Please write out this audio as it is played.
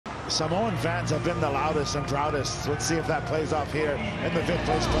Samoan fans have been the loudest and proudest. Let's see if that plays off here in the 5th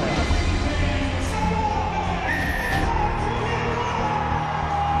place playoff.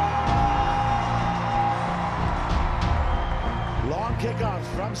 Long kickoff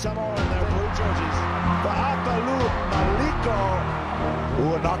from Samoa in their blue jerseys. Ba'apalu Maliko.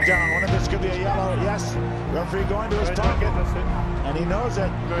 Ooh, a knockdown. One of this could be a yellow. Yes. Referee going to his pocket. And he knows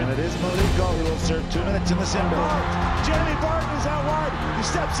it. And it is Maliko who will serve 2 minutes in the sin bin. Jamie Barton is out wide. He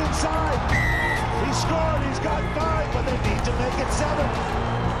steps inside. He scored. He's got 5, but they need to make it 7.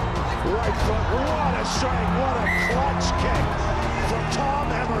 Right foot. What a strike. What a clutch kick from Tom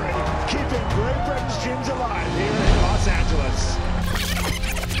Emery, keeping Great Britain's dreams alive here in Los Angeles.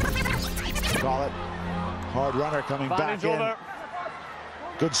 Call it. Hard runner coming back in.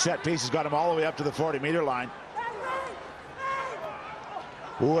 Good set piece. Has got him all the way up to the 40-meter line.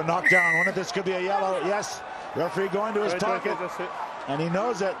 Ooh, a knockdown. One of this could be a yellow. Yes. Referee going to his pocket. And he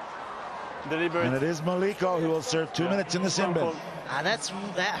knows it. And it is Maliko who will serve 2 minutes in the sin bin.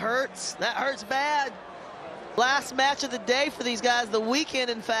 That hurts. That hurts bad. Last match of the day for these guys, the weekend,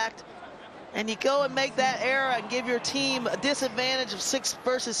 in fact. And you go and make that error and give your team a disadvantage of 6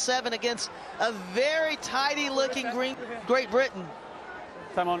 versus 7 against a very tidy-looking Great Britain.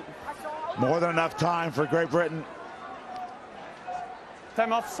 Time on. More than enough time for Great Britain.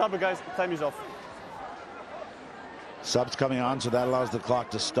 Time off, sub, guys. Time is off. Subs coming on, so that allows the clock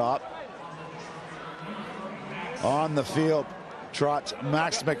to stop. On the field trots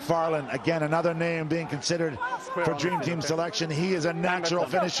Max McFarland. Again, another name being considered for Dream Team selection. He is a natural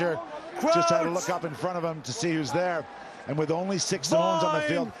finisher. Just had to look up in front of him to see who's there. And with only 6 Samoans on the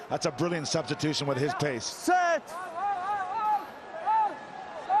field, that's a brilliant substitution with his pace. Set.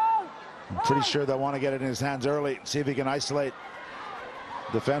 I'm pretty sure they'll want to get it in his hands early, see if he can isolate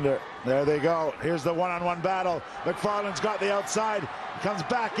defender. There they go. Here's the one-on-one battle. McFarland's got the outside. He comes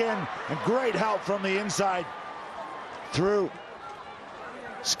back in, and great help from the inside. Through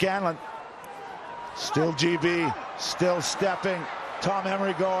Scanlon. Still GB, still stepping. Tom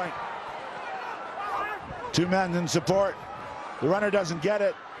Emery going. 2 men in support. The runner doesn't get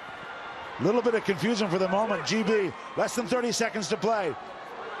it. A little bit of confusion for the moment. GB, less than 30 seconds to play.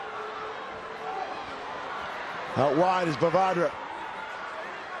 Out wide is Bavadra.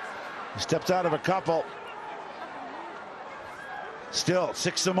 He steps out of a couple. Still,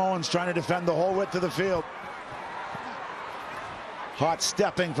 6 Samoans trying to defend the whole width of the field. Hot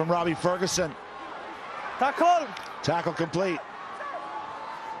stepping from Robbie Ferguson. Tackle! Tackle complete.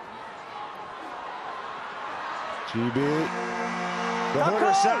 GB. The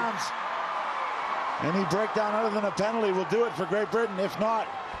hooter sounds. Any breakdown other than a penalty will do it for Great Britain. If not,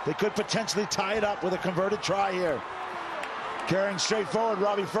 they could potentially tie it up with a converted try here. Carrying straight forward,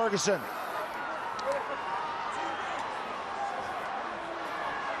 Robbie Ferguson.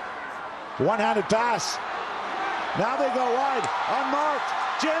 One-handed pass. Now they go wide, unmarked.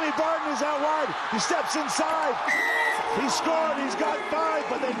 Jamie Barton is out wide. He steps inside. He scored. He's got 5,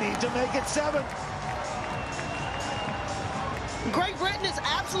 but they need to make it 7. Great Britain is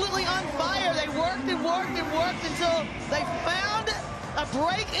absolutely on fire. They worked and worked and worked until they found a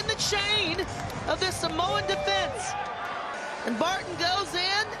break in the chain of this Samoan defense. And Barton goes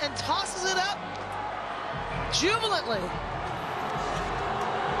in and tosses it up jubilantly.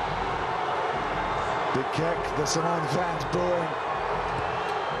 Big kick, the Samoan fans booing.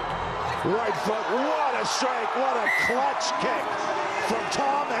 Right foot, what a strike, what a clutch kick from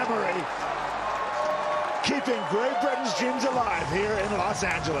Tom Emery. Keeping Great Britain's dreams alive here in Los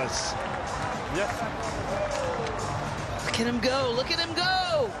Angeles. Yes. Look at him go, look at him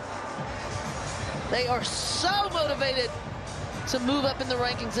go. They are so motivated to move up in the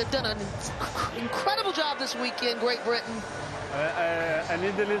rankings. They've done an incredible job this weekend, Great Britain. I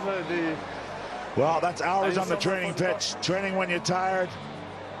need to listen. Well, that's hours on the training pitch. Training when you're tired,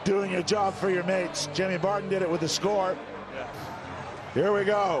 doing your job for your mates. Jamie Barton did it with the score. Yeah. Here we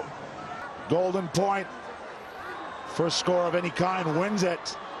go. Golden point. First score of any kind wins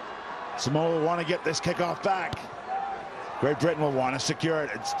it. Samoa will want to get this kickoff back. Great Britain will want to secure it.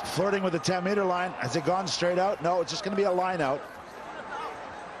 It's flirting with the 10-meter line. Has it gone straight out? No, it's just going to be a line out.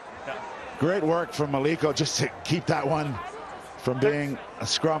 Yeah. Great work from Maliko just to keep that one from being a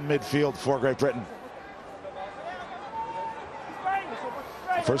scrum midfield for Great Britain.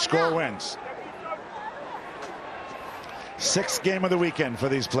 First score wins. 6th game of the weekend for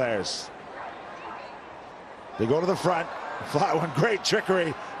these players. They go to the front. Flat one, great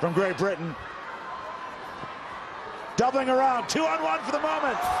trickery from Great Britain. Doubling around, 2-on-1 for the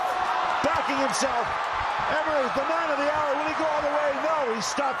moment. Backing himself. Emery, the man of the hour. Will he go all the way? No, he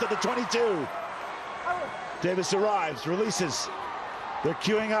stopped at the 22. Davis arrives, releases. They're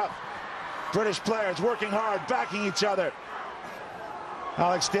queuing up. British players working hard, backing each other.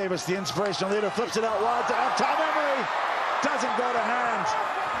 Alex Davis, the inspirational leader, flips it out wide to Tom Emery. Doesn't go to hand.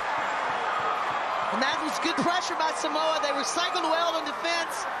 And that was good pressure by Samoa. They recycled well in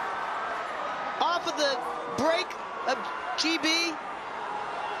defense. Off of the break of GB.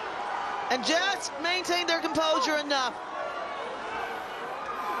 And just maintained their composure enough.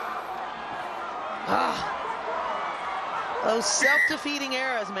 Those self-defeating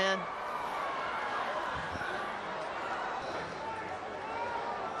errors, man.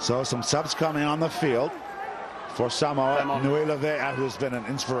 So some subs coming on the field for Samoa. Nui Levea, who's been an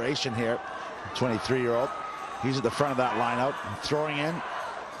inspiration here, 23-year-old. He's at the front of that lineup. Throwing in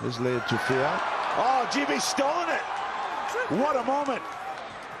is Lea Tufia. Oh, GB stolen it. What a moment.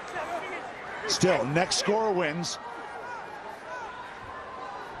 Still, next score wins.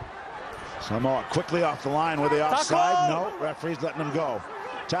 Samoa quickly off the line with the offside. No, referee's letting them go.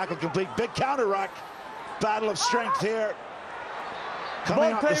 Tackle complete. Big counter ruck. Battle of strength here.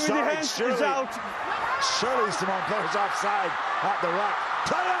 Coming up the side. Surely Samoan players offside at the ruck.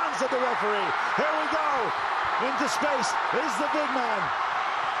 Play on, said the referee. Here we go. Into space is the big man.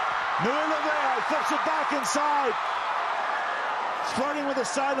 Nui Levea flips it back inside. Flirting with the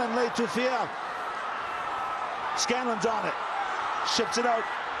sideline, Lea Tufia. Scanlon's on it. Ships it out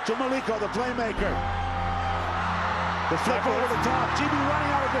to Maliko, the playmaker. The flip over the top. GB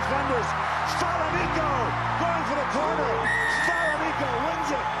running out of defenders. Falaniko going for the corner. Falaniko wins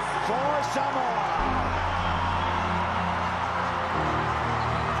it for Samoa.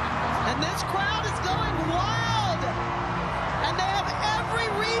 And this crowd is going wild. And they have every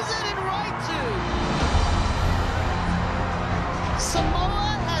reason and right to.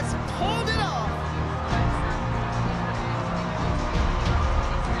 Samoa has pulled it off.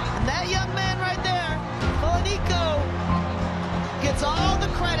 And that young man right there, Falaniko, gets all the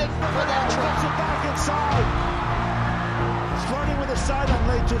credit for that try. Puts it back inside. Flirting with the sideline,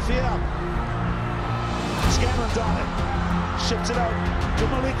 Lea Tufia. Scanlon's on it. Ships it out to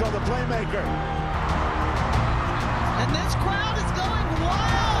Maliko, the playmaker. And this crowd is going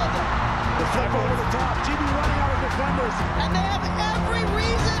wild. The flip over the top. GB running out of defenders. And they have every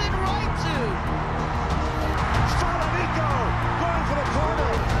reason and right to. Falaniko going for the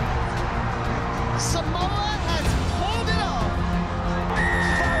corner. Samoa has pulled it off.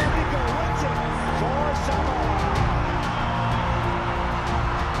 Falaniko wins it for Samoa.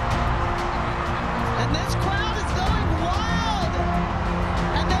 And this crowd is going wild.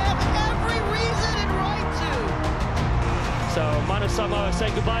 And they have every reason and right to. So Manu Samoa say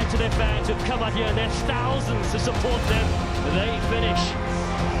goodbye to their fans who've come out here, and there's thousands to support them. They finish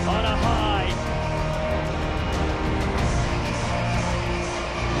on a high.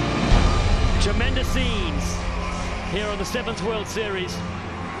 Tremendous scenes here on the 7th World Series.